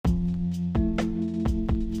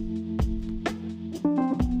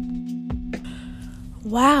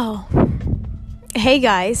Wow. Hey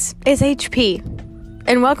guys, it's HP,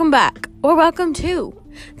 and welcome back, or welcome to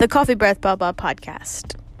the Coffee Breath Baba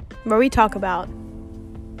podcast, where we talk about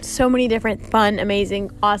so many different fun,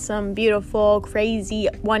 amazing, awesome, beautiful, crazy,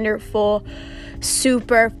 wonderful,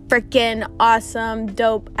 super freaking awesome,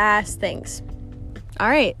 dope ass things. All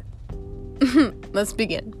right, let's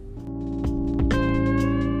begin.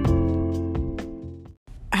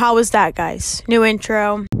 How was that, guys? New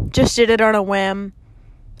intro. Just did it on a whim.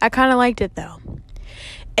 I kind of liked it, though.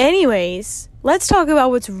 Anyways, let's talk about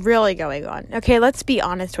what's really going on. Okay, let's be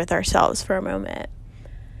honest with ourselves for a moment.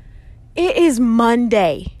 It is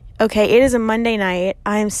Monday. Okay, it is a Monday night.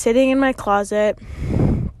 I am sitting in my closet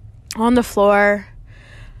on the floor.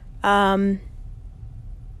 I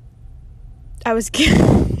was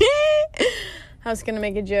gonna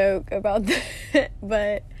make a joke about that,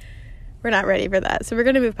 but we're not ready for that, so we're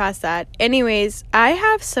gonna move past that. Anyways, I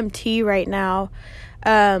have some tea right now.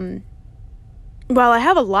 Well, I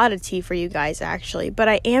have a lot of tea for you guys, actually, but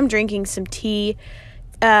I am drinking some tea,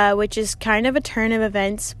 which is kind of a turn of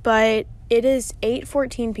events, but it is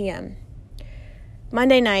 8:14 p.m.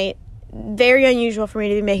 Monday night. Very unusual for me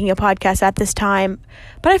to be making a podcast at this time,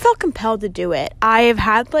 but I felt compelled to do it. I have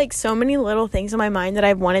had, so many little things in my mind that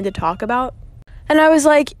I've wanted to talk about, and I was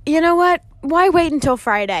like, you know what? Why wait until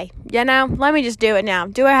Friday? Let me just do it now.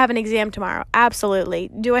 Do I have an exam tomorrow? Absolutely.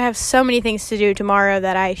 Do I have so many things to do tomorrow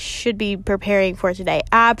that I should be preparing for today?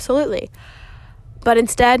 Absolutely. But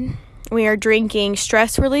instead, we are drinking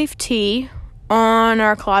stress relief tea on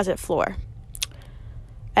our closet floor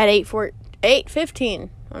at 8:15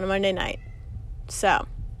 on a Monday night. So,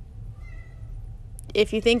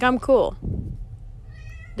 if you think I'm cool,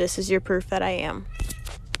 this is your proof that I am.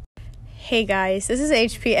 Hey guys, this is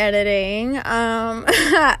HP editing.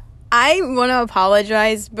 I want to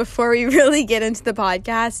apologize before we really get into the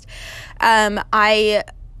podcast. I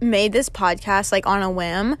made this podcast on a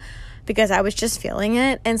whim because I was just feeling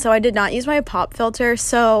it, and so I did not use my pop filter.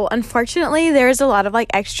 So unfortunately, there's a lot of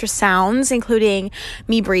extra sounds, including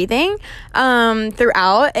me breathing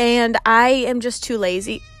throughout, and I am just too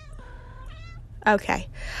lazy. Okay,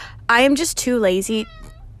 I am just too lazy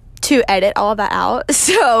to edit all of that out,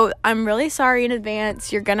 so I'm really sorry in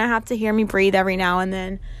advance. You're gonna have to hear me breathe every now and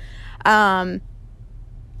then.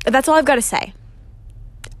 That's all I've got to say.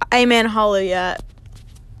 Amen, hallelujah.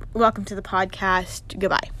 Welcome to the podcast.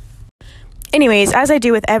 Goodbye. Anyways, as I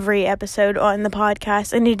do with every episode on the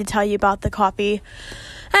podcast, I need to tell you about the coffee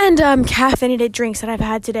and caffeinated drinks that I've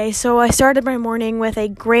had today. So I started my morning with a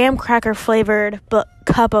graham cracker flavored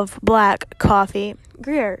cup of black coffee.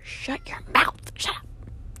 Greer, shut your mouth. Shut up.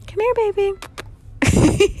 Come here, baby.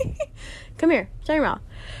 Come here. Shut your mouth.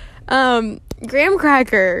 Graham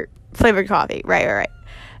cracker flavored coffee. Right.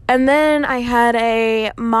 And then I had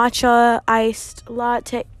a matcha iced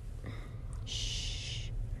latte. Shh.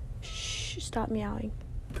 Stop meowing.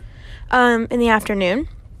 In the afternoon.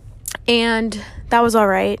 And that was all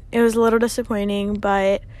right. It was a little disappointing,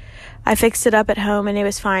 but I fixed it up at home and it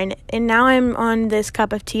was fine. And now I'm on this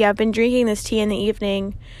cup of tea. I've been drinking this tea in the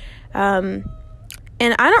evening.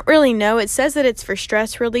 And I don't really know. It says that it's for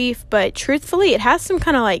stress relief, but truthfully, it has some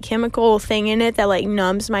kind of chemical thing in it that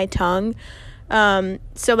numbs my tongue.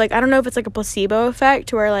 So I don't know if it's a placebo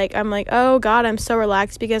effect where I'm oh God, I'm so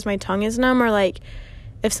relaxed because my tongue is numb, or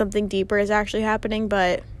if something deeper is actually happening,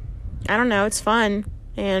 but I don't know. It's fun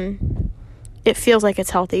and it feels like it's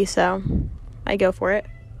healthy, so I go for it.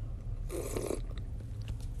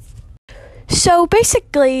 So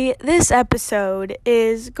basically, this episode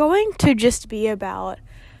is going to just be about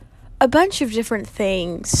a bunch of different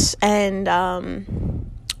things and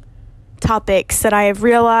topics that I have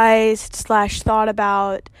realized / thought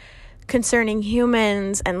about concerning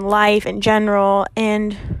humans and life in general,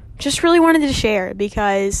 and just really wanted to share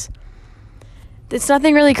because it's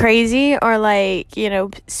nothing really crazy or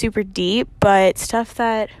super deep, but stuff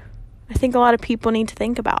that I think a lot of people need to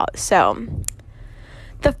think about. So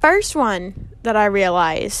the first one that I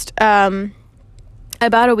realized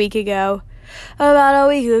about a week ago.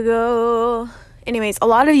 Anyways, a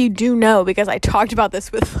lot of you do know because I talked about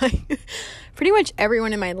this with pretty much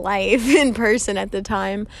everyone in my life in person at the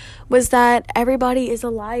time, was that everybody is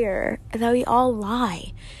a liar, that we all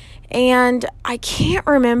lie. And I can't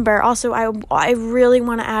remember. Also, I really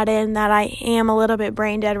want to add in that I am a little bit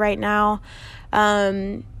brain dead right now.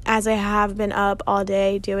 As I have been up all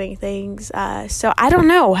day doing things. So I don't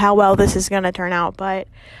know how well this is going to turn out, but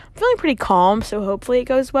I'm feeling pretty calm, so hopefully it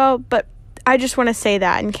goes well. But I just want to say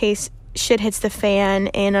that in case shit hits the fan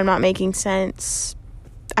and I'm not making sense,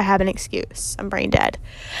 I have an excuse. I'm brain dead.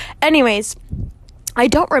 Anyways, I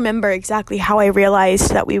don't remember exactly how I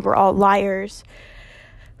realized that we were all liars.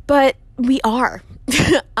 But we are.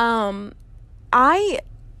 I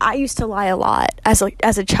used to lie a lot as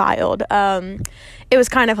a child. It was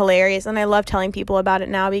kind of hilarious, and I love telling people about it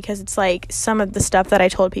now because it's like some of the stuff that I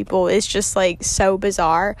told people is just like so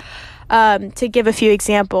bizarre. To give a few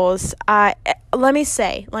examples, let me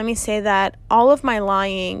say that all of my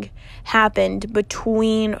lying happened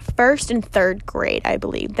between first and third grade, I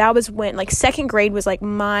believe. That was when, like, second grade was like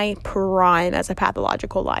my prime as a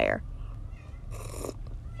pathological liar.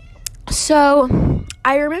 So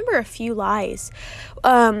I remember a few lies,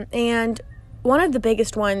 and one of the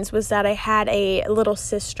biggest ones was that I had a little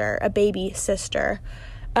sister, a baby sister,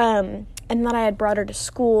 and that I had brought her to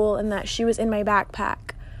school and that she was in my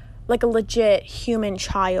backpack, like a legit human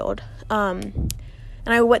child, and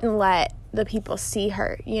I wouldn't let the people see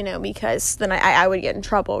her, because then I would get in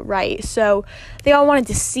trouble, right? So they all wanted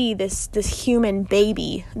to see this human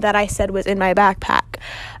baby that I said was in my backpack,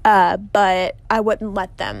 but I wouldn't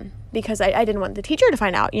let them because I didn't want the teacher to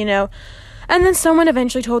find out, And then someone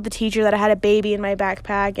eventually told the teacher that I had a baby in my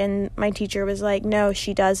backpack, and my teacher was like, no,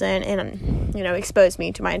 she doesn't, and, exposed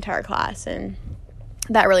me to my entire class, and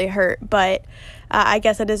that really hurt, but I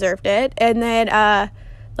guess I deserved it. And then,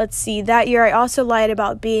 let's see, that year I also lied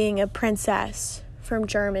about being a princess from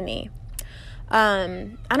Germany.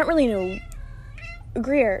 I don't really know,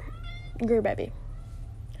 Greer baby.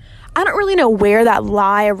 I don't really know where that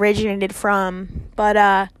lie originated from,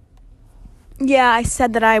 but, yeah, I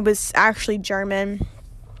said that I was actually German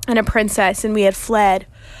and a princess, and we had fled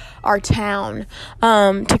our town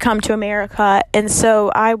to come to America, and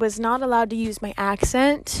so I was not allowed to use my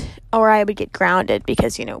accent or I would get grounded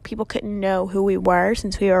because, people couldn't know who we were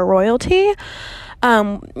since we were royalty,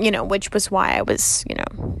 which was why I was,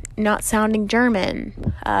 not sounding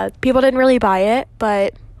German. People didn't really buy it,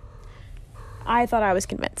 but I thought I was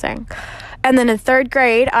convincing. And then in third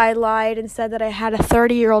grade, I lied and said that I had a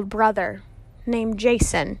 30-year-old brother named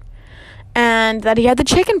Jason, and that he had the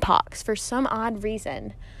chicken pox for some odd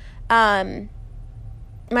reason.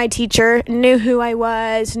 My teacher knew who I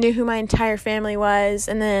was, knew who my entire family was,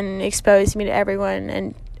 and then exposed me to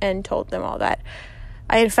everyone and told them all that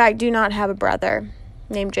I, in fact, do not have a brother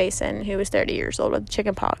named Jason who was 30 years old with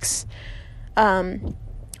chicken pox. And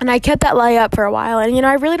I kept that lie up for a while, and,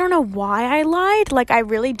 I really don't know why I lied. Like, I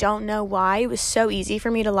really don't know why. It was so easy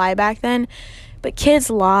for me to lie back then. But kids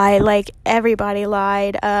lie, like, everybody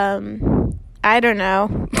lied. I don't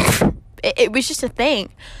know. It was just a thing.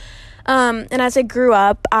 And as I grew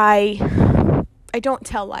up, I don't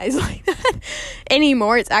tell lies like that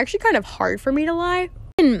anymore. It's actually kind of hard for me to lie.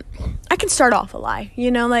 And I can start off a lie,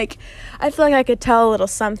 like, I feel like I could tell a little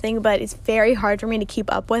something, but it's very hard for me to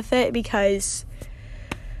keep up with it because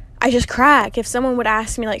I just crack. If someone would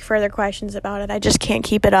ask me, like, further questions about it, I just can't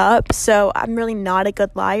keep it up. So I'm really not a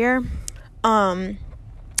good liar.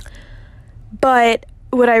 But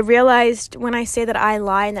what I realized when I say that I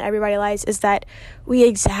lie and that everybody lies is that we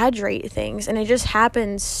exaggerate things, and it just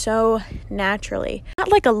happens so naturally. Not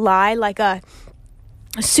like a lie, like a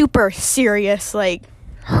super serious, like,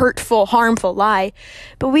 hurtful, harmful lie,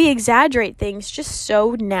 but we exaggerate things just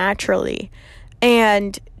so naturally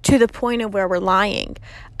and to the point of where we're lying.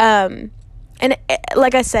 And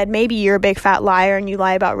like I said, maybe you're a big fat liar and you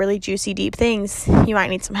lie about really juicy, deep things. You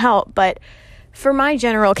might need some help. But for my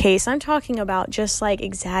general case, I'm talking about just, like,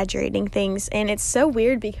 exaggerating things. And it's so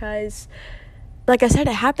weird because, like I said,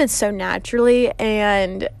 it happens so naturally.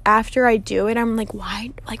 And after I do it, I'm like,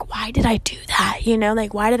 why did I do that?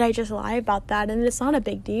 Why did I just lie about that? And it's not a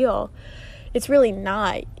big deal. It's really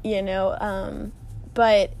not,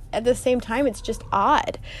 but at the same time, it's just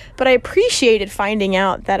odd. But I appreciated finding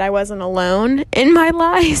out that I wasn't alone in my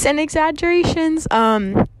lies and exaggerations.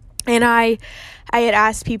 And I had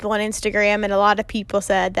asked people on Instagram, and a lot of people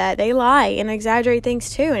said that they lie and exaggerate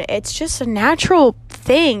things too. And it's just a natural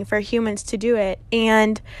thing for humans to do it.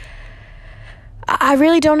 And I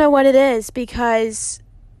really don't know what it is, because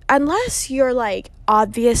unless you're, like,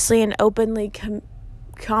 obviously and openly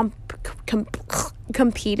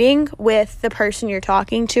competing with the person you're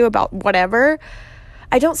talking to about whatever,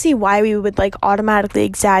 I don't see why we would, like, automatically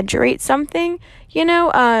exaggerate something,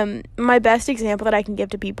 my best example that I can give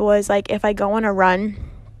to people is, like, if I go on a run,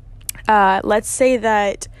 let's say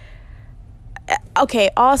that, okay,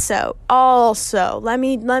 also, let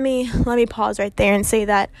me pause right there and say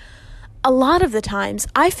that a lot of the times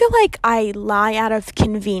I feel like I lie out of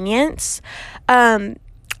convenience, and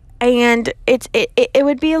it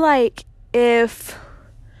would be like if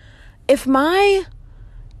my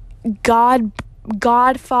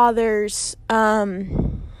godfather's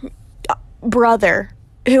brother,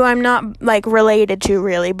 who I'm not, like, related to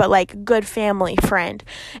really, but, like, good family friend,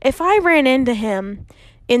 if I ran into him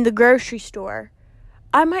in the grocery store,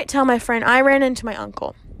 I might tell my friend, I ran into my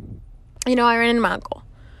uncle.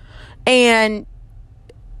 And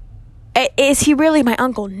is he really my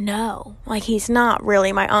uncle? No. Like, he's not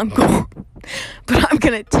really my uncle. But I'm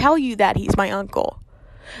going to tell you that he's my uncle.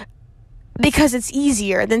 Because it's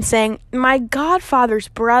easier than saying, my godfather's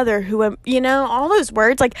brother, who, all those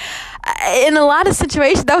words. Like, in a lot of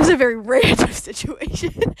situations, that was a very random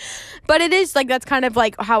situation. But it is, like, that's kind of,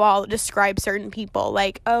 like, how I'll describe certain people.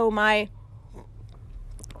 Like, oh, my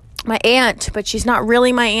aunt, but she's not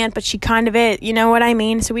really my aunt, but she kind of is. You know what I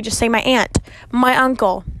mean? So we just say my aunt, my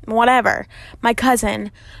uncle, whatever, my cousin.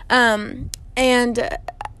 And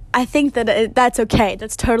I think that that's okay.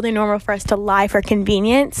 That's totally normal for us to lie for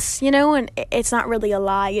convenience, and it's not really a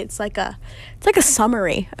lie. It's like a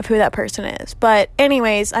summary of who that person is. But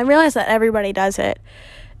anyways, I realize that everybody does it.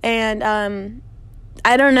 And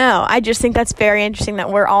I don't know. I just think that's very interesting that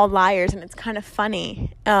we're all liars, and it's kind of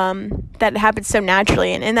funny that it happens so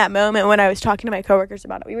naturally. And in that moment when I was talking to my coworkers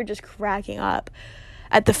about it, we were just cracking up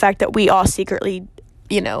at the fact that we all secretly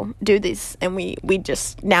do these, and we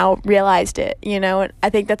just now realized it, and I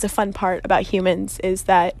think that's a fun part about humans, is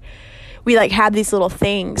that we like have these little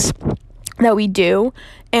things that we do,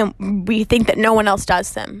 and we think that no one else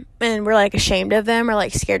does them, and we're like ashamed of them, or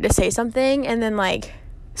like scared to say something, and then like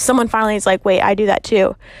someone finally is like, wait, I do that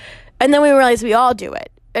too, and then we realize we all do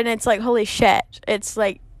it, and it's like, holy shit, it's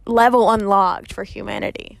like level unlocked for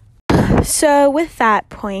humanity. So with that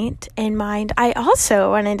point in mind, I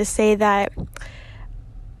also wanted to say that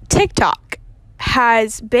TikTok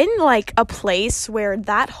has been like a place where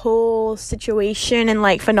that whole situation and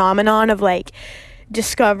like phenomenon of like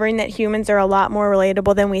discovering that humans are a lot more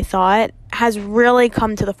relatable than we thought has really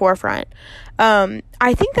come to the forefront.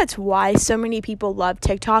 I think that's why so many people love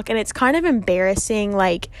TikTok, and it's kind of embarrassing.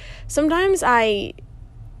 Like, sometimes I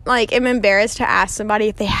am embarrassed to ask somebody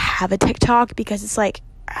if they have a TikTok, because it's like,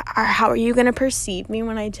 how are you going to perceive me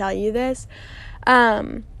when I tell you this?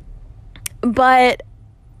 But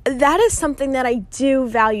that is something that I do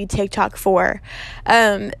value TikTok for.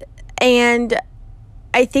 And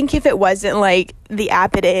I think if it wasn't like the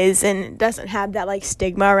app it is, and it doesn't have that like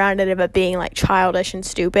stigma around it of it being like childish and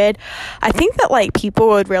stupid, I think that like people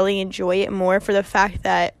would really enjoy it more for the fact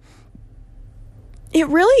that it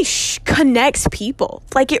really connects people.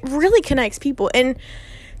 Like, it really connects people. And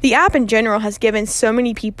the app in general has given so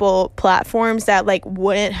many people platforms that like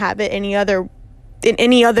wouldn't have it in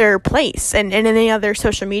any other place, and in any other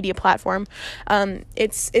social media platform.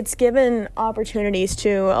 It's given opportunities to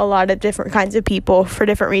a lot of different kinds of people for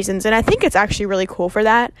different reasons, and I think it's actually really cool for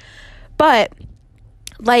that. But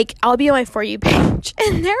like, I'll be on my For You page,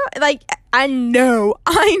 and they're like, I know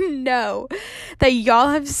that y'all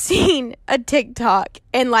have seen a TikTok,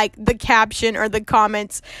 and like the caption or the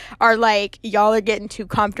comments are like, y'all are getting too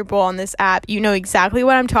comfortable on this app. You know exactly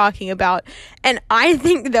what I'm talking about. And I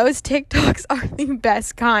think those TikToks are the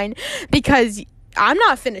best kind, because I'm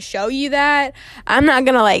not finna show you that. I'm not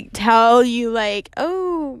gonna like tell you like,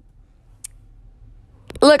 oh,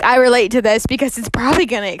 look, I relate to this, because it's probably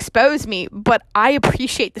going to expose me, but I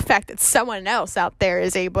appreciate the fact that someone else out there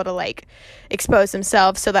is able to, like, expose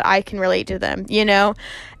themselves so that I can relate to them, And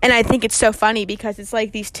I think it's so funny, because it's,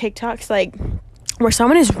 like, these TikToks, like, where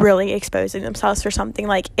someone is really exposing themselves for something,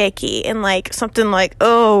 like, icky, and, like, something like,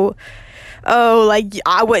 oh, like,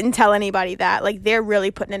 I wouldn't tell anybody that. Like, they're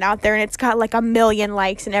really putting it out there, and it's got, like, 1 million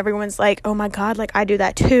likes, and everyone's like, oh, my God, like, I do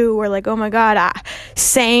that, too, or, like, oh, my God,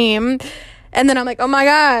 same. And then I'm like, oh my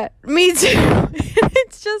God, me too.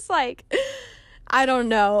 It's just like, I don't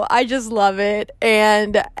know. I just love it.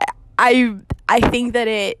 And I think that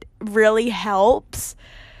it really helps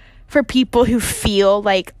for people who feel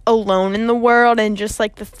like alone in the world, and just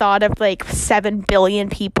like the thought of like 7 billion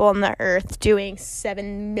people on the earth doing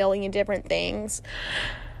 7 million different things.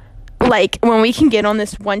 Like, when we can get on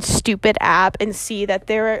this one stupid app and see that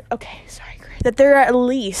there are at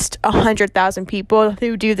least 100,000 people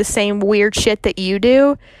who do the same weird shit that you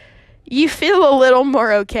do, you feel a little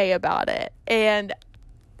more okay about it. And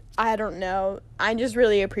I don't know, I just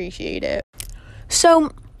really appreciate it.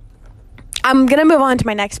 So I'm gonna move on to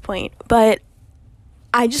my next point, but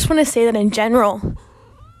I just want to say that in general,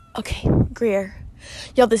 okay, Greer,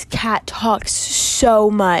 y'all, this cat talks so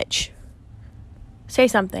much. Say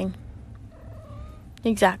something.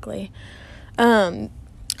 Exactly.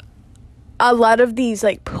 A lot of these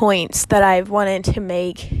like points that I've wanted to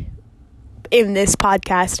make in this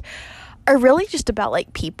podcast are really just about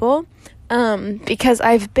like people, because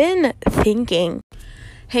I've been thinking,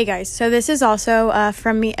 hey guys, so this is also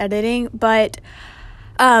from me editing, but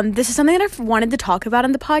this is something that I've wanted to talk about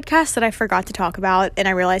in the podcast that I forgot to talk about, and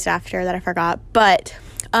I realized after that I forgot. But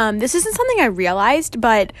This isn't something I realized,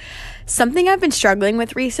 but something I've been struggling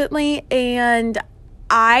with recently, and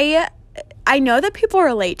I know that people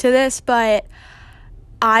relate to this, but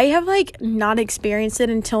I have, like, not experienced it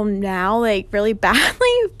until now, like, really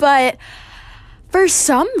badly, but for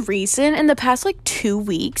some reason, in the past, like, 2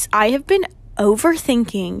 weeks, I have been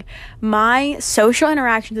overthinking my social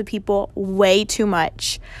interactions with people way too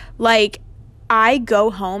much. Like, I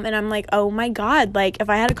go home and I'm like, oh my God, like, if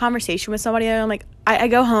I had a conversation with somebody, I'm like, I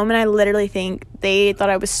go home and I literally think they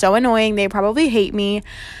thought I was so annoying, they probably hate me,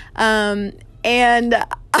 and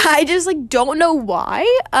I just, like, don't know why.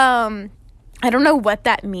 I don't know what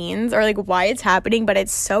that means or, like, why it's happening, but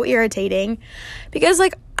it's so irritating because,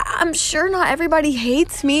 like, I'm sure not everybody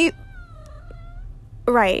hates me.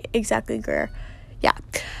 Right, exactly, Greer. Yeah.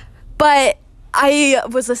 But I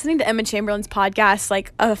was listening to Emma Chamberlain's podcast,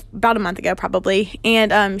 like, about a month ago, probably,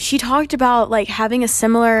 and she talked about, like, having a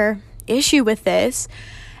similar issue with this,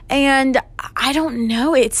 and I don't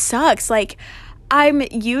know, it sucks. Like, I'm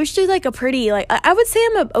usually, like, a pretty, like, I would say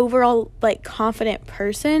I'm an overall, like, confident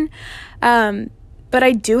person, but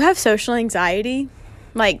I do have social anxiety,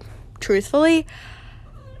 like, truthfully,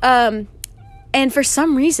 and for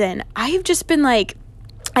some reason, I have just been, like,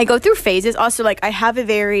 I go through phases. Also, like, I have a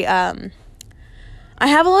very, I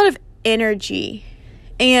have a lot of energy,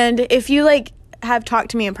 and if you, like, have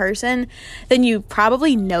talked to me in person, then you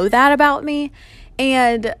probably know that about me,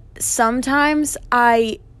 and sometimes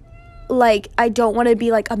I don't want to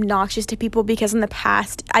be, like, obnoxious to people because in the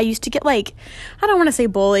past, I used to get, like, I don't want to say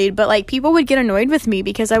bullied, but, like, people would get annoyed with me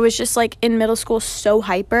because I was just, like, in middle school so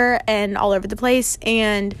hyper and all over the place,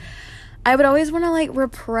 and I would always want to, like,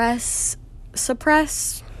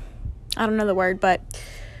 suppress, I don't know the word, but,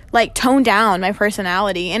 like, tone down my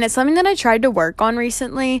personality, and it's something that I tried to work on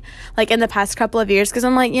recently, like, in the past couple of years, because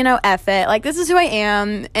I'm like, F it, like, this is who I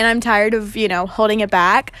am, and I'm tired of, holding it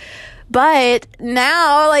back. But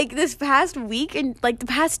now, like, this past week and, like, the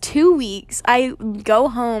past 2 weeks, I go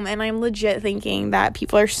home and I'm legit thinking that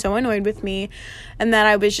people are so annoyed with me and that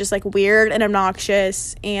I was just, like, weird and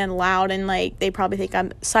obnoxious and loud, and, like, they probably think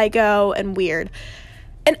I'm psycho and weird.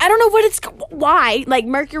 And I don't know why, like,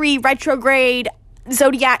 Mercury, retrograde,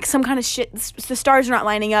 zodiac, some kind of shit, the stars are not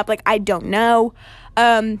lining up, like, I don't know.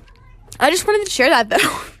 I just wanted to share that,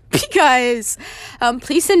 though. Because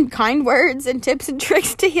please send kind words and tips and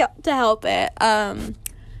tricks to help it. That's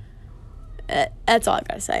all I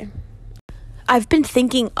gotta say. I've been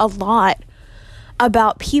thinking a lot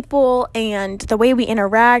about people and the way we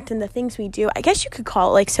interact and the things we do. I guess you could call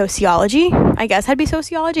it, like, sociology. I guess that'd be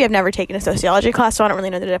sociology. I've never taken a sociology class, so I don't really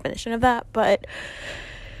know the definition of that. But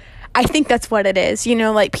I think that's what it is.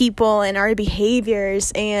 Like, people and our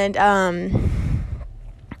behaviors. And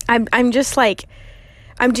I'm just, like,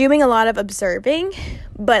 I'm doing a lot of observing,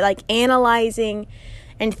 but, like, analyzing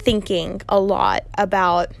and thinking a lot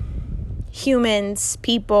about humans,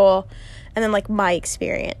 people, and then, like, my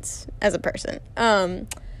experience as a person.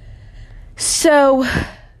 So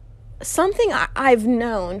something I've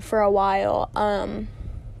known for a while,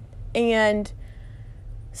 and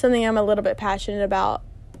something I'm a little bit passionate about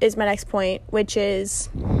is my next point, which is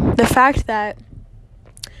the fact that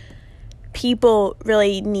people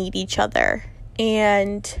really need each other.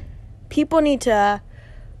 And people need to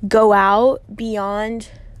go out beyond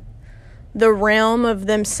the realm of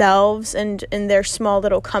themselves and in their small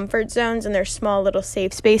little comfort zones and their small little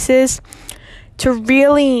safe spaces to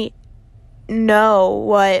really know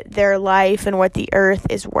what their life and what the earth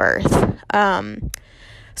is worth.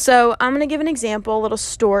 So I'm going to give an example, a little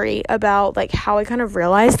story about, like, how I kind of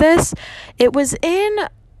realized this. It was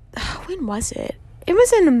when was it? It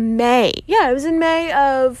was in May. Yeah, it was in May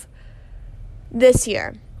of this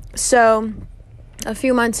year, so a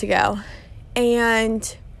few months ago,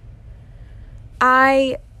 and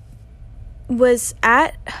I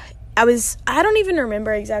don't even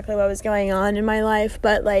remember exactly what was going on in my life,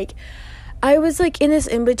 but, like, I was, like, in this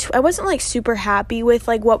in-between. I wasn't, like, super happy with,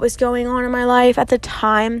 like, what was going on in my life at the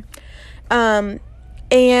time, and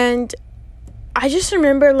I just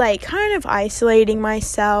remember, like, kind of isolating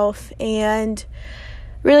myself and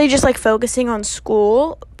really just, like, focusing on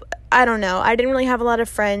school. I don't know. I didn't really have a lot of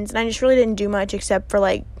friends, and I just really didn't do much except for,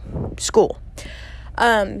 like, school.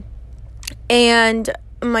 And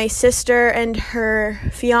my sister and her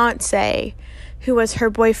fiance, who was her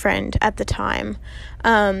boyfriend at the time,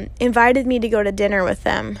 invited me to go to dinner with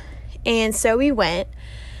them. And so we went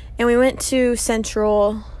to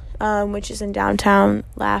Central, which is in downtown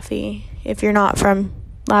Laffey. If you're not from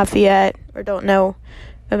Lafayette or don't know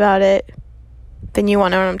about it, then you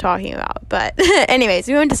won't know what I'm talking about. But anyways,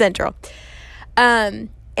 we went to Central. And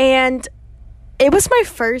it was my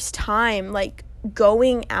first time, like,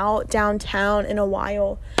 going out downtown in a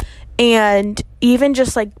while, and even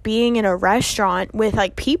just like being in a restaurant with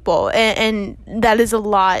like people, and that is a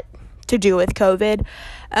lot to do with COVID.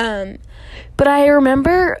 But I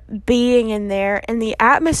remember being in there, and the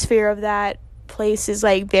atmosphere of that place is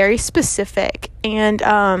like very specific, and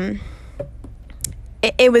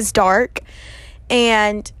it was dark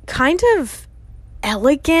and kind of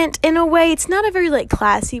elegant in a way. It's not a very like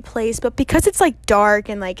classy place, but because it's like dark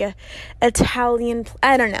and like a Italian,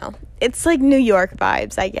 I don't know, it's like New York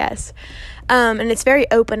vibes, I guess. And it's very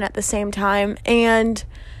open at the same time. And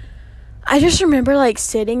I just remember like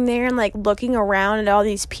sitting there and like looking around at all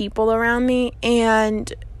these people around me,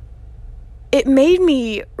 and it made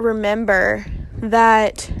me remember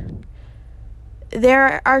that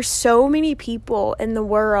there are so many people in the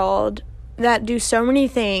world that do so many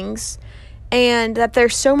things, and that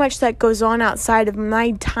there's so much that goes on outside of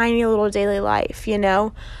my tiny little daily life, you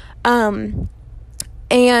know?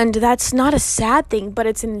 And that's not a sad thing, but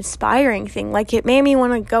it's an inspiring thing. Like, it made me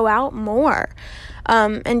want to go out more,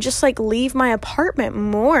 and just like leave my apartment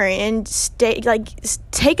more, and take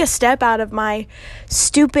a step out of my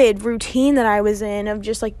stupid routine that I was in of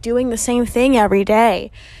just like doing the same thing every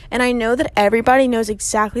day. And I know that everybody knows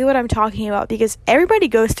exactly what I'm talking about, because everybody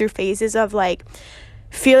goes through phases of like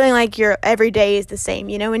feeling like your every day is the same,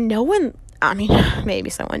 you know? And no one, I mean, maybe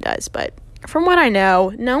someone does, but from what I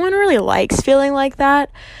know, no one really likes feeling like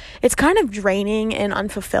that. It's kind of draining and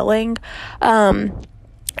unfulfilling.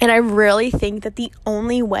 And I really think that the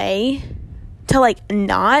only way to like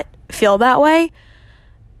not feel that way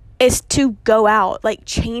is to go out, like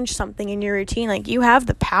change something in your routine. Like, you have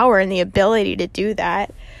the power and the ability to do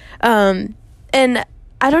that. And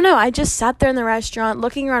I don't know, I just sat there in the restaurant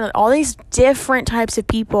looking around at all these different types of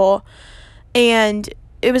people, and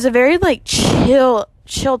it was a very like chill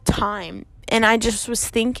time. And I just was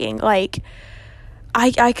thinking, like,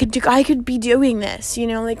 I could be doing this, you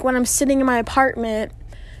know, like when I'm sitting in my apartment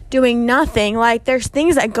doing nothing. Like, there's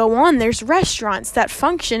things that go on, there's restaurants that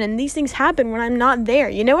function, and these things happen when I'm not there.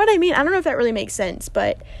 You know what I mean? I don't know if that really makes sense,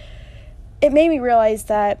 but it made me realize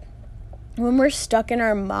that when we're stuck in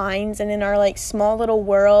our minds and in our like small little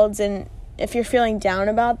worlds, and if you're feeling down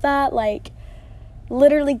about that, like,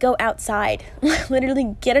 literally go outside.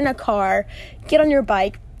 Literally get in a car, get on your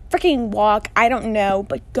bike, freaking walk, I don't know,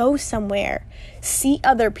 but go somewhere. See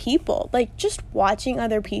other people. Like, just watching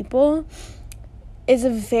other people is a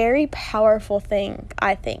very powerful thing,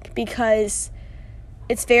 I think, because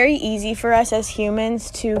it's very easy for us as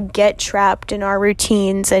humans to get trapped in our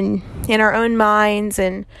routines and in our own minds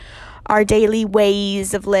and our daily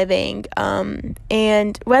ways of living.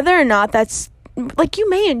 And whether or not that's, like, you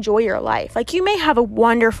may enjoy your life, like, you may have a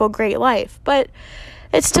wonderful, great life, but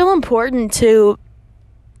it's still important to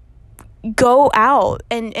go out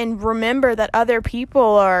and remember that other people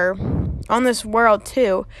are on this world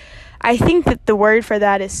too. I think that the word for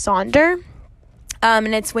that is sonder.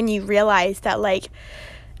 And it's when you realize that, like,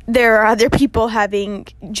 there are other people having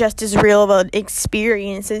just as real of an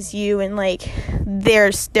experience as you, and like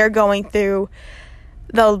they're going through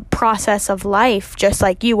the process of life just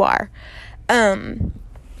like you are. And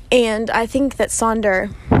I think that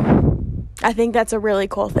sonder, I think that's a really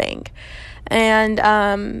cool thing.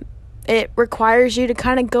 And it requires you to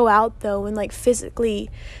kind of go out, though, and, like, physically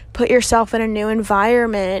put yourself in a new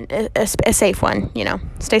environment, a safe one, you know,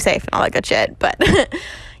 stay safe and all that good shit, but,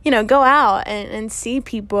 you know, go out and see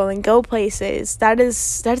people and go places. That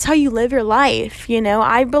is how you live your life, you know?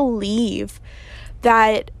 I believe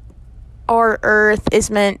that our earth is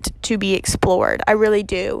meant to be explored. I really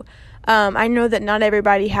do. I know that not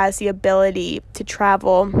everybody has the ability to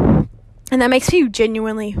travel, and that makes me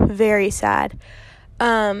genuinely very sad.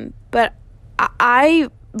 But I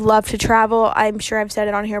love to travel. I'm sure I've said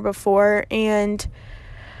it on here before, and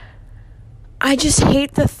I just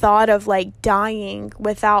hate the thought of, like, dying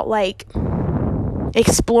without, like,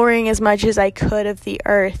 exploring as much as I could of the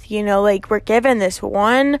earth, you know? Like, we're given this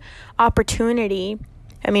one opportunity.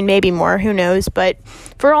 I mean, maybe more, who knows? But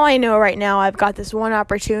for all I know right now, I've got this one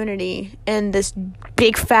opportunity in this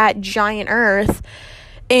big, fat, giant earth,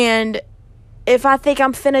 and if I think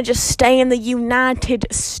I'm finna just stay in the United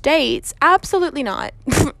States, absolutely not.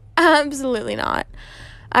 Absolutely not.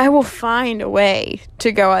 I will find a way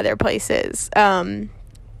to go other places. I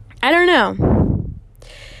don't know.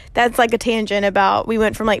 That's like a tangent about, we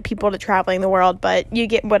went from like people to traveling the world, but you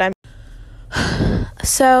get what I'm.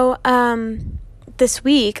 So, this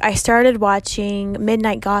week I started watching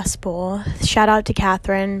Midnight Gospel. Shout out to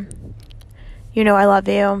Catherine. You know I love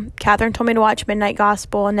you. Catherine told me to watch Midnight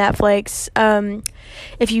Gospel on Netflix.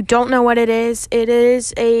 If you don't know what it is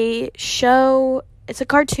a show. It's a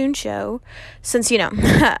cartoon show, since,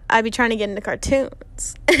 I'd be trying to get into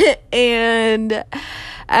cartoons. And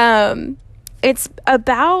it's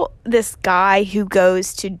about this guy who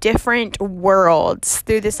goes to different worlds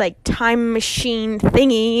through this, like, time machine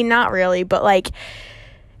thingy. Not really, but, like,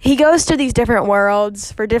 he goes to these different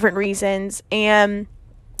worlds for different reasons, and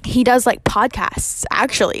he does, like, podcasts,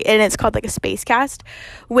 actually, and it's called, like, a space cast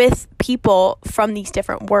with people from these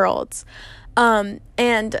different worlds. And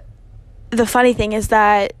the funny thing is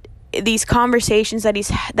that these conversations that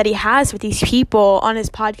he has with these people on his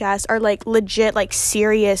podcast are, like, legit, like,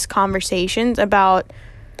 serious conversations about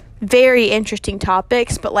very interesting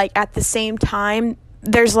topics, but, like, at the same time,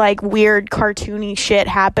 there's, like, weird cartoony shit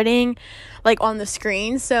happening, like, on the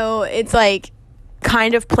screen. So it's, like,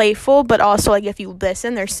 kind of playful, but also, like, if you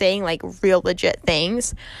listen, they're saying, like, real legit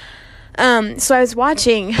things. So I was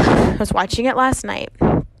watching it last night,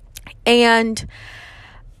 and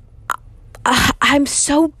I'm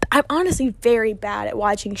honestly very bad at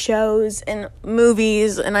watching shows and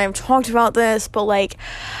movies, and I've talked about this, but, like,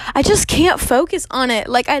 I just can't focus on it.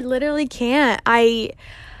 Like, I literally can't. I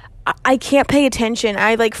can't pay attention.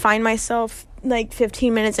 I, like, find myself, like,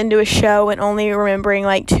 15 minutes into a show and only remembering,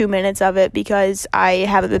 like, 2 minutes of it because I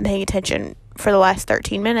haven't been paying attention for the last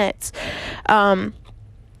 13 minutes. But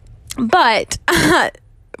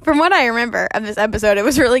from what I remember of this episode, it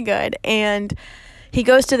was really good, and he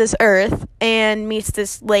goes to this Earth and meets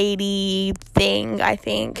this lady thing, I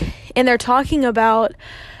think. And they're talking about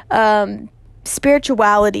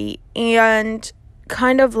spirituality and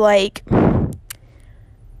kind of, like,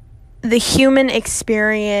 the human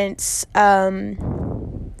experience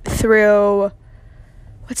through...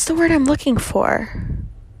 What's the word I'm looking for?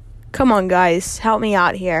 Come on, guys. Help me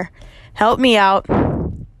out here. Help me out.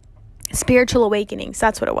 Spiritual awakenings.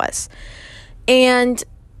 That's what it was. And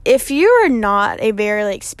if you are not a very,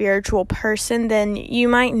 like, spiritual person, then you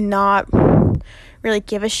might not really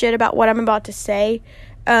give a shit about what I'm about to say.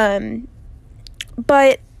 But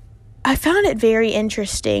I found it very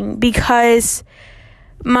interesting because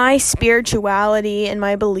my spirituality and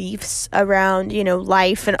my beliefs around,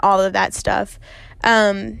 life and all of that stuff,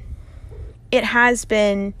 it has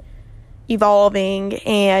been evolving,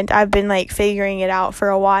 and I've been, like, figuring it out for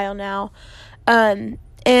a while now. And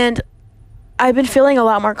I've been feeling a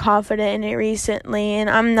lot more confident in it recently,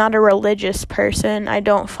 and I'm not a religious person. I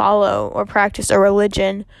don't follow or practice a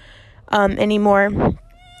religion anymore.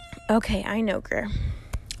 Okay, I know, girl.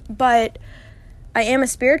 But I am a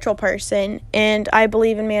spiritual person, and I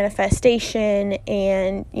believe in manifestation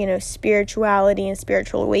and, spirituality and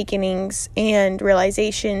spiritual awakenings and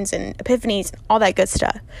realizations and epiphanies and all that good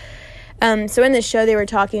stuff. So in this show, they were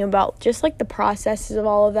talking about just, like, the processes of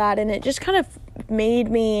all of that, and it just kind of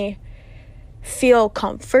made me feel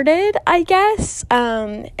comforted, I guess.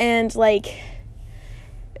 And, like,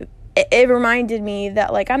 it reminded me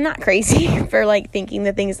that, like, I'm not crazy for, like, thinking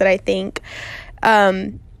the things that I think.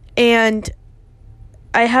 And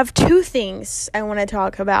I have 2 things I want to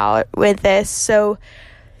talk about with this. So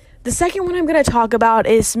the second one I'm going to talk about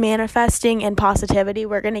is manifesting and positivity.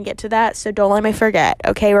 We're going to get to that, so don't let me forget,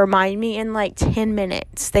 okay? Remind me in, like, 10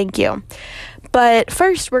 minutes. Thank you. But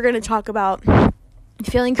first, we're going to talk about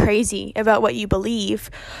feeling crazy about what you believe,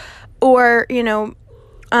 or,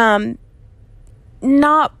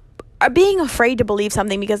 not being afraid to believe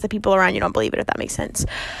something because the people around you don't believe it, if that makes sense.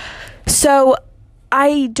 So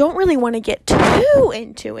I don't really want to get too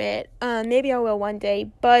into it. Maybe I will one day,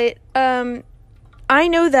 but I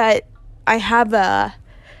know that I have a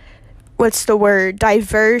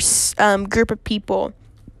diverse group of people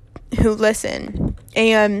who listen,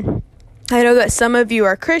 and I know that some of you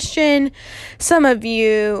are Christian, some of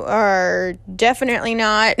you are definitely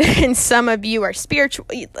not, and some of you are spiritual.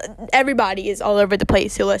 Everybody is all over the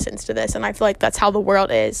place who listens to this, and I feel like that's how the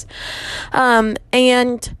world is. And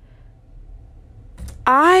it's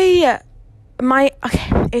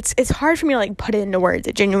hard for me to, like, put it into words.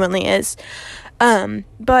 It genuinely is.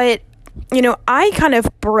 But, I kind of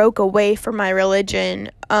broke away from my religion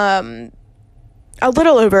a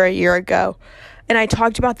little over a year ago. And I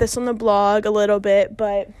talked about this on the blog a little bit,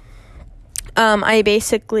 but I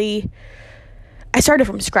started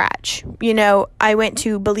from scratch. I went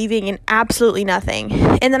to believing in absolutely nothing,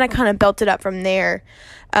 and then I kind of built it up from there.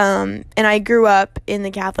 And I grew up in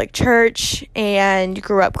the Catholic Church and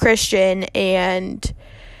grew up Christian, and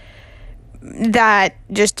that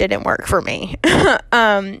just didn't work for me.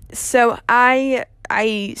 So I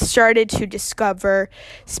started to discover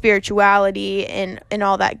spirituality and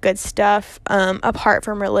all that good stuff, apart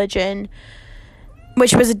from religion,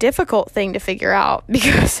 which was a difficult thing to figure out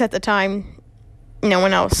because at the time, no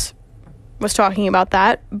one else was talking about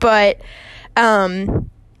that. But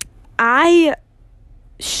I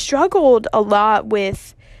struggled a lot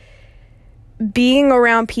with being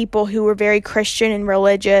around people who were very Christian and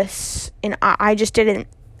religious, and I just didn't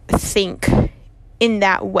think in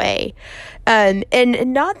that way. And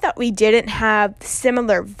not that we didn't have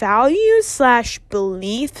similar values /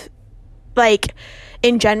 belief, like,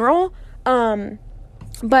 in general,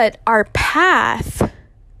 but our path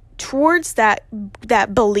towards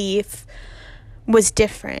that belief was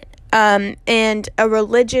different. And a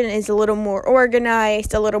religion is a little more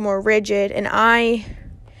organized, a little more rigid, and I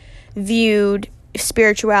viewed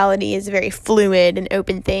spirituality as a very fluid and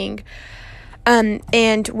open thing.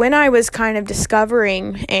 And when I was kind of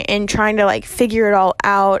discovering and trying to, like, figure it all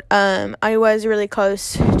out, I was really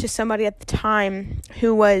close to somebody at the time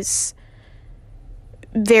who was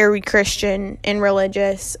very Christian and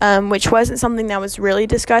religious, which wasn't something that was really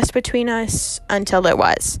discussed between us until it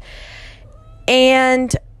was.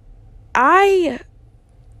 And I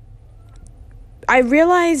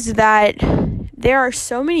realized that there are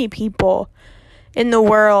so many people in the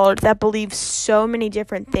world that believe so many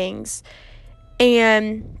different things.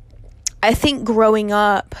 And I think growing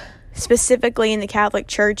up, specifically in the Catholic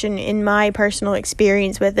Church and in my personal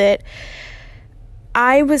experience with it,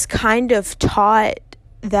 I was kind of taught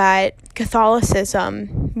that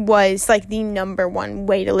Catholicism was, like, the number one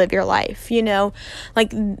way to live your life, you know? Like,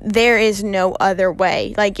 there is no other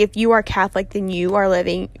way. Like, if you are Catholic, then you are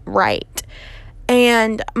living right.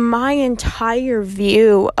 And my entire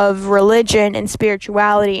view of religion and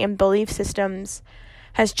spirituality and belief systems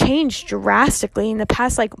has changed drastically in the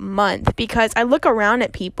past, like, month, because I look around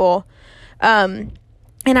at people, and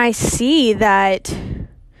I see that,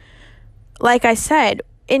 like I said,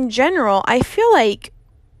 in general, I feel like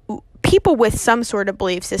people with some sort of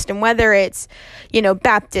belief system, whether it's, you know,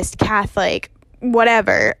 Baptist, Catholic,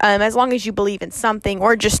 whatever, as long as you believe in something,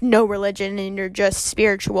 or just no religion and you're just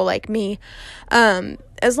spiritual like me,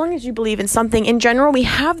 as long as you believe in something, in general, we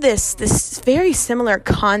have this very similar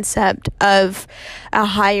concept of a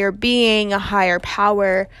higher being, a higher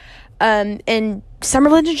power, and some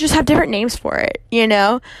religions just have different names for it, you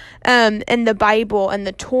know? And the Bible and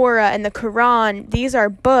the Torah and the Quran, these are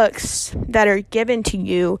books that are given to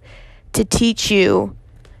you to teach you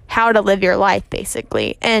how to live your life,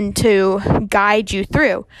 basically, and to guide you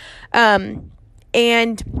through. And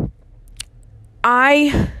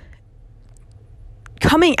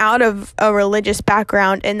coming out of a religious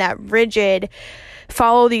background and that rigid,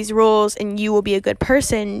 follow these rules and you will be a good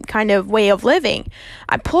person kind of way of living,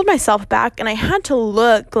 I pulled myself back and I had to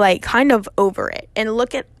look, like, kind of over it and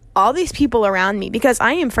look at all these people around me, because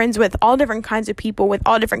I am friends with all different kinds of people with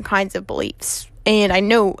all different kinds of beliefs, and I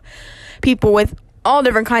know people with all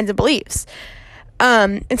different kinds of beliefs.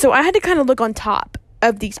 And so I had to kind of look on top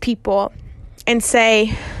of these people and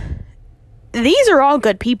say, these are all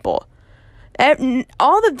good people.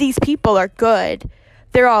 All of these people are good.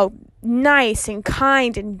 They're all nice and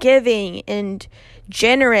kind and giving and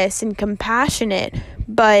generous and compassionate,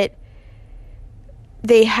 but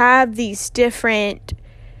they have these different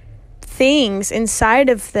things inside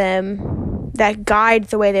of them that guide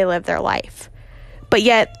the way they live their life. But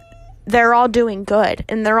yet they're all doing good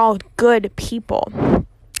and they're all good people.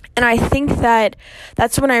 And I think that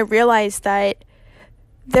that's when I realized that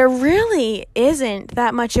there really isn't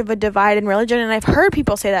that much of a divide in religion. And I've heard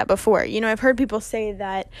people say that before. You know, I've heard people say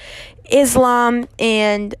that Islam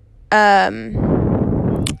and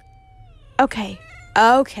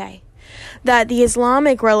that the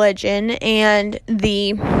Islamic religion and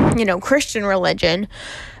the, you know, Christian religion,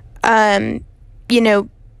 you know,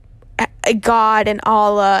 God and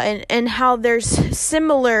Allah, and how there's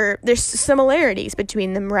similarities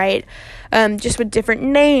between them, right? Just with different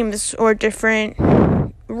names or different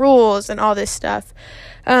rules and all this stuff.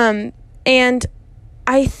 And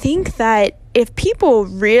I think that if people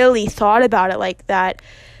really thought about it like that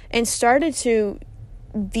and started to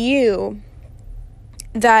view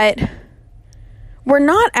that we're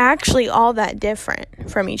not actually all that different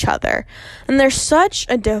from each other, and there's such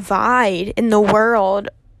a divide in the world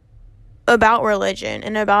about religion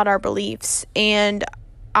and about our beliefs, and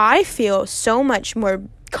I feel so much more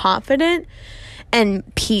confident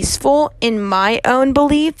and peaceful in my own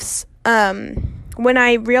beliefs when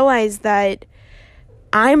I realize that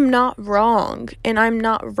I'm not wrong and I'm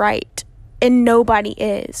not right and nobody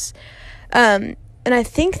is. And I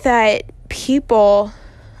think that people,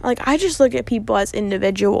 like, I just look at people as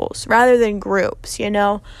individuals rather than groups, you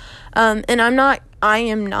know? And I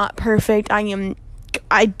am not perfect. I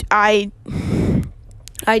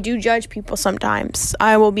do judge people sometimes.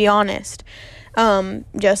 I will be honest.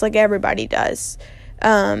 Just like everybody does.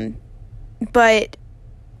 But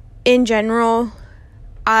in general,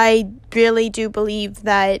 I really do believe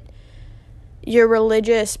that your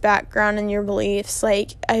religious background and your beliefs,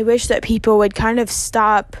 like, I wish that people would kind of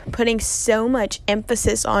stop putting so much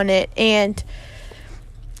emphasis on it. And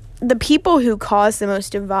the people who cause the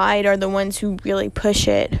most divide are the ones who really push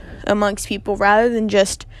it amongst people, rather than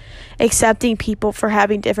just accepting people for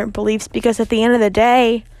having different beliefs, because at the end of the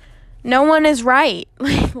day, no one is right.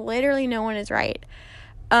 Like, literally no one is right.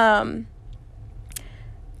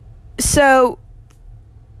 So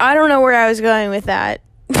I don't know where I was going with that.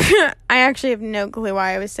 I actually have no clue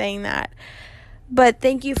why I was saying that. But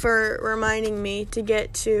thank you for reminding me to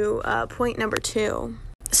get to point number 2.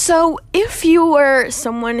 So if you were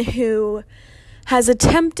someone who has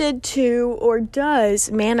attempted to or does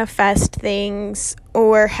manifest things,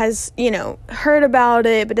 or has, heard about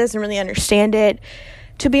it but doesn't really understand it,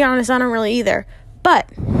 to be honest, I don't really either. But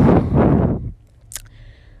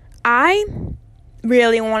I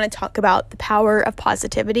really want to talk about the power of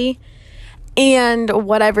positivity and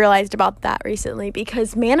what I've realized about that recently,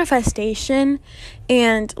 because manifestation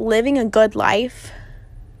and living a good life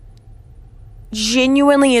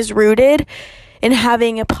genuinely is rooted in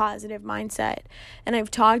having a positive mindset. And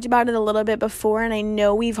I've talked about it a little bit before, and I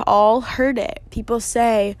know we've all heard it. People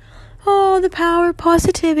say, oh, the power of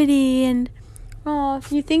positivity, and oh,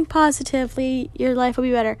 if you think positively, your life will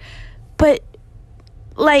be better. But,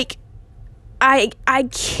 like, I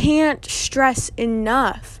can't stress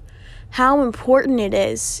enough how important it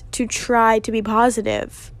is to try to be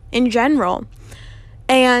positive in general.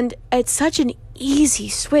 And it's such an easy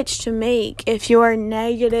switch to make if you're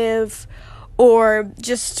negative or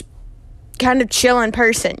just kind of chilling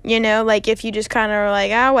person, like if you just kind of are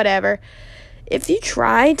like, whatever. If you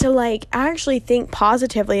try to like actually think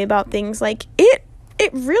positively about things, like it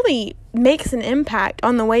really makes an impact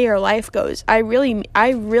on the way your life goes. I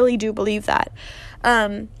really do believe that.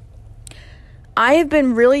 I have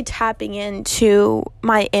been really tapping into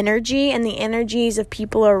my energy and the energies of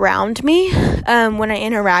people around me when I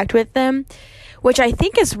interact with them, which I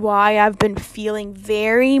think is why I've been feeling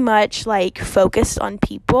very much like focused on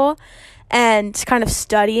people and kind of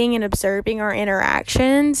studying and observing our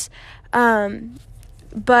interactions.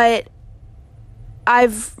 But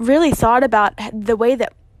I've really thought about the way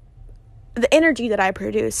that the energy that I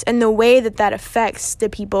produce and the way that affects the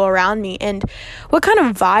people around me and what kind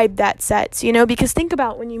of vibe that sets, because think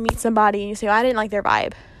about when you meet somebody and you say, I didn't like their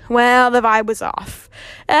vibe. Well, the vibe was off.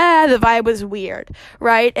 The vibe was weird,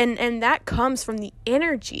 right? And that comes from the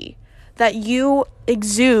energy that you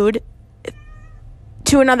exude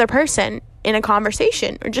to another person in a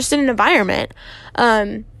conversation or just in an environment.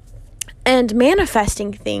 And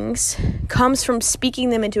manifesting things comes from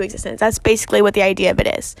speaking them into existence. That's basically what the idea of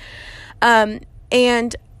it is.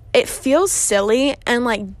 And it feels silly and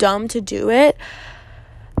like dumb to do it,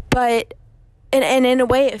 but and in a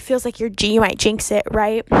way it feels like you might jinx it,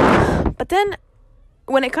 right? But then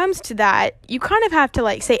when it comes to that, you kind of have to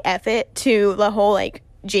like say F it to the whole like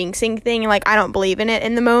jinxing thing. Like, I don't believe in it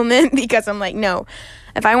in the moment because I'm like, no,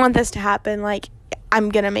 if I want this to happen, like, I'm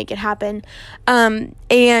gonna make it happen.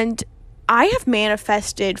 And I have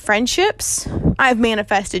manifested friendships, I've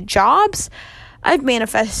manifested jobs, I've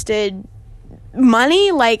manifested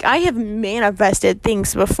money. Like, I have manifested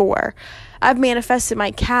things before. I've manifested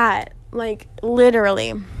my cat, like,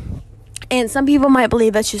 literally. And some people might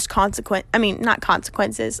believe that's just not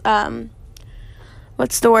consequences.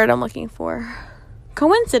 What's the word I'm looking for?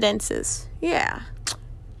 Coincidences. Yeah.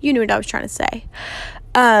 You knew what I was trying to say.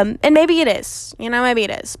 And maybe it is. Maybe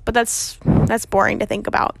it is. But that's boring to think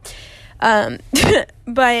about.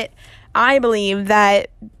 But I believe that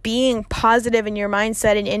being positive in your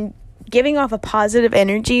mindset and giving off a positive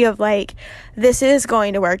energy of like, this is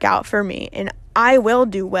going to work out for me and I will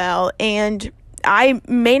do well and I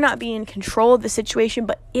may not be in control of the situation,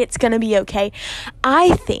 but it's going to be okay.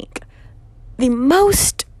 I think the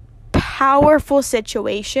most powerful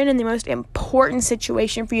situation and the most important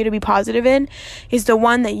situation for you to be positive in is the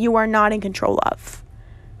one that you are not in control of.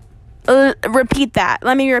 Repeat that.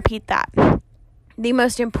 Let me repeat that. The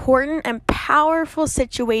most important and powerful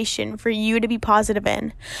situation for you to be positive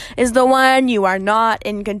in is the one you are not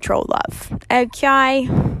in control of. Okay?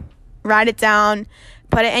 Write it down.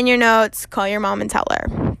 Put it in your notes. Call your mom and tell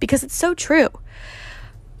her. Because it's so true.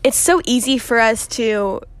 It's so easy for us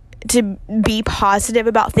to be positive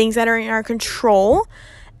about things that are in our control.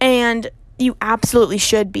 And you absolutely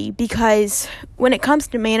should be. Because when it comes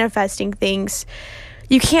to manifesting things,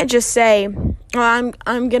 you can't just say, well,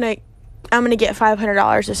 I'm gonna get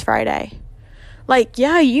 $500 this Friday. Like,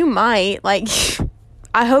 yeah, you might. Like,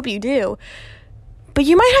 I hope you do. But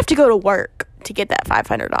you might have to go to work to get that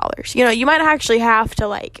 $500. You might actually have to,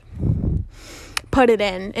 like, put it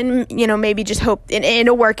in and, maybe just hope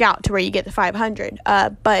it'll work out to where you get the 500.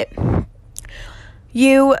 But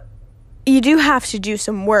you do have to do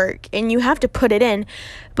some work and you have to put it in.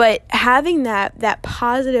 But having that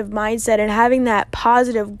positive mindset and having that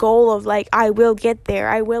positive goal of like, I will get there,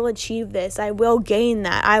 I will achieve this, I will gain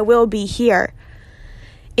that, I will be here,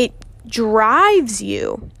 it drives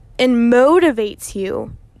you and motivates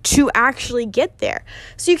you to actually get there.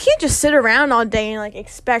 So you can't just sit around all day and like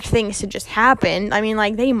expect things to just happen. I mean,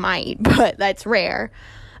 like, they might, but that's rare.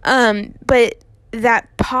 But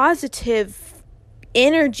that positive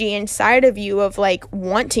energy inside of you of like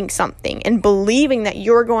wanting something and believing that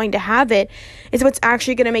you're going to have it is what's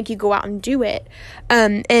actually going to make you go out and do it.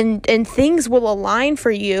 And things will align for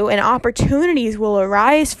you and opportunities will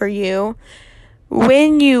arise for you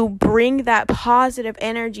when you bring that positive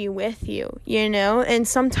energy with you, and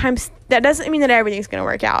sometimes that doesn't mean that everything's going to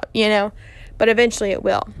work out, but eventually it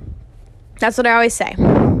will. That's what I always say.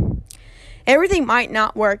 Everything might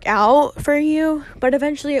not work out for you, but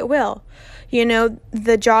eventually it will.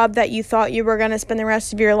 The job that you thought you were going to spend the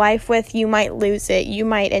rest of your life with, you might lose it. You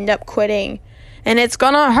might end up quitting, and it's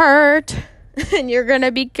going to hurt, and you're going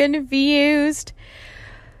to be confused,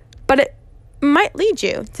 but it might lead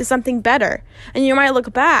you to something better. And you might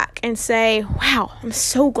look back and say, wow, I'm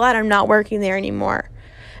so glad I'm not working there anymore.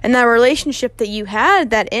 And that relationship that you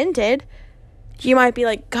had that ended, you might be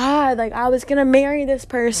like, God, like, I was going to marry this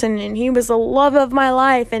person and he was the love of my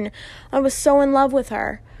life and I was so in love with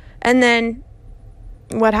her. And then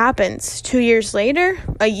what happens? 2 years later,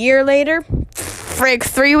 a year later,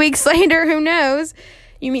 3 weeks later, who knows?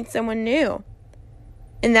 You meet someone new.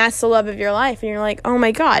 And that's the love of your life. And you're like, oh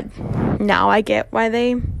my God, now I get why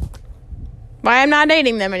I'm not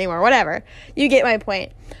dating them anymore. Whatever. You get my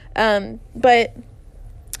point. But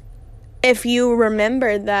if you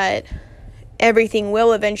remember that everything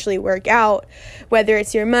will eventually work out, whether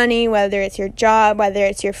it's your money, whether it's your job, whether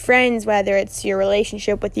it's your friends, whether it's your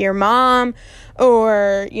relationship with your mom,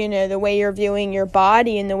 or, the way you're viewing your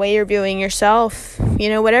body and the way you're viewing yourself,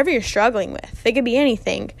 whatever you're struggling with, it could be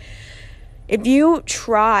anything. If you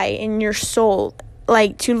try in your soul,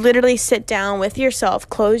 like, to literally sit down with yourself,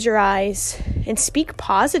 close your eyes, and speak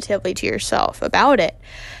positively to yourself about it,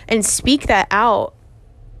 and speak that out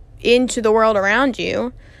into the world around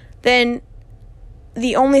you, then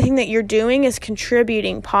the only thing that you're doing is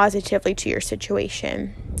contributing positively to your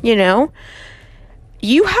situation.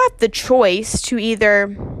 You have the choice to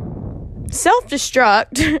either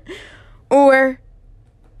self-destruct or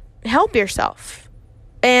help yourself.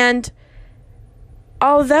 And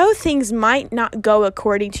although things might not go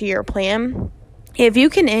according to your plan, if you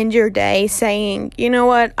can end your day saying, you know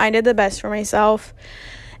what, I did the best for myself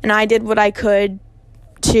and I did what I could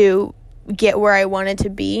to get where I wanted to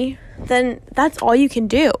be, then that's all you can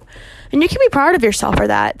do. And you can be proud of yourself for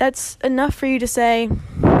that. That's enough for you to say,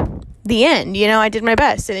 the end, I did my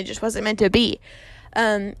best and it just wasn't meant to be.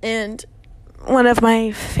 And one of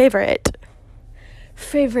my favorite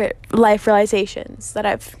life realizations that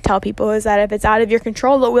I've tell people is that if it's out of your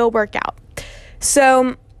control, it will work out.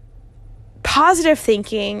 So positive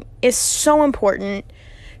thinking is so important.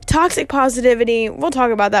 Toxic positivity, we'll talk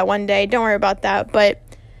about that one day. Don't worry about that. But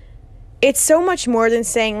it's so much more than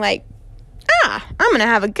saying like, I'm going to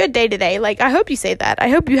have a good day today. Like, I hope you say that. I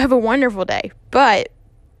hope you have a wonderful day. But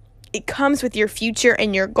it comes with your future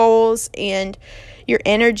and your goals and your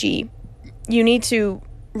energy. You need to,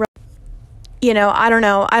 I don't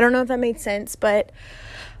know if that made sense, but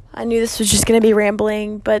I knew this was just going to be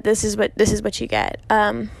rambling, but this is what you get.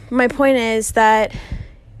 My point is that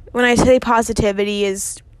when I say positivity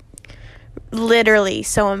is literally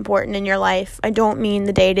so important in your life, I don't mean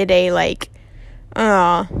the day-to-day, like,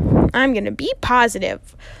 I'm going to be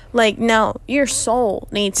positive. Like, no, your soul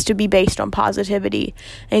needs to be based on positivity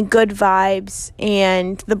and good vibes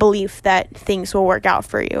and the belief that things will work out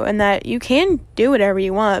for you and that you can do whatever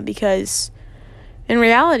you want, because in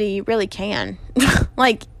reality, you really can.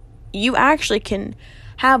 Like, you actually can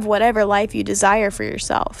have whatever life you desire for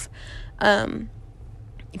yourself.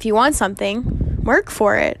 If you want something, work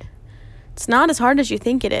for it. It's not as hard as you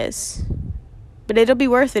think it is, but it'll be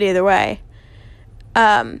worth it either way.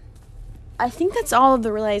 I think that's all of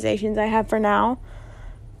the realizations I have for now.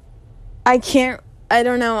 I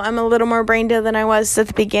don't know, I'm a little more brain dead than I was at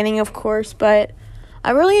the beginning, of course, but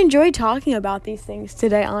I really enjoyed talking about these things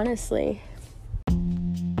today, honestly.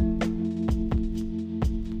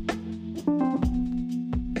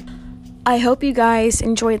 I hope you guys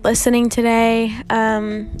enjoyed listening today.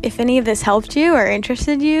 If any of this helped you or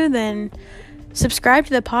interested you, then subscribe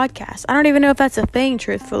to the podcast. I don't even know if that's a thing,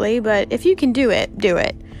 truthfully, but if you can do it, do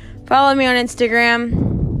it. Follow me on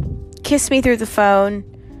Instagram, kiss me through the phone.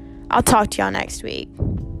 I'll talk to y'all next week.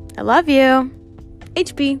 I love you.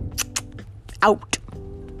 HB. Out.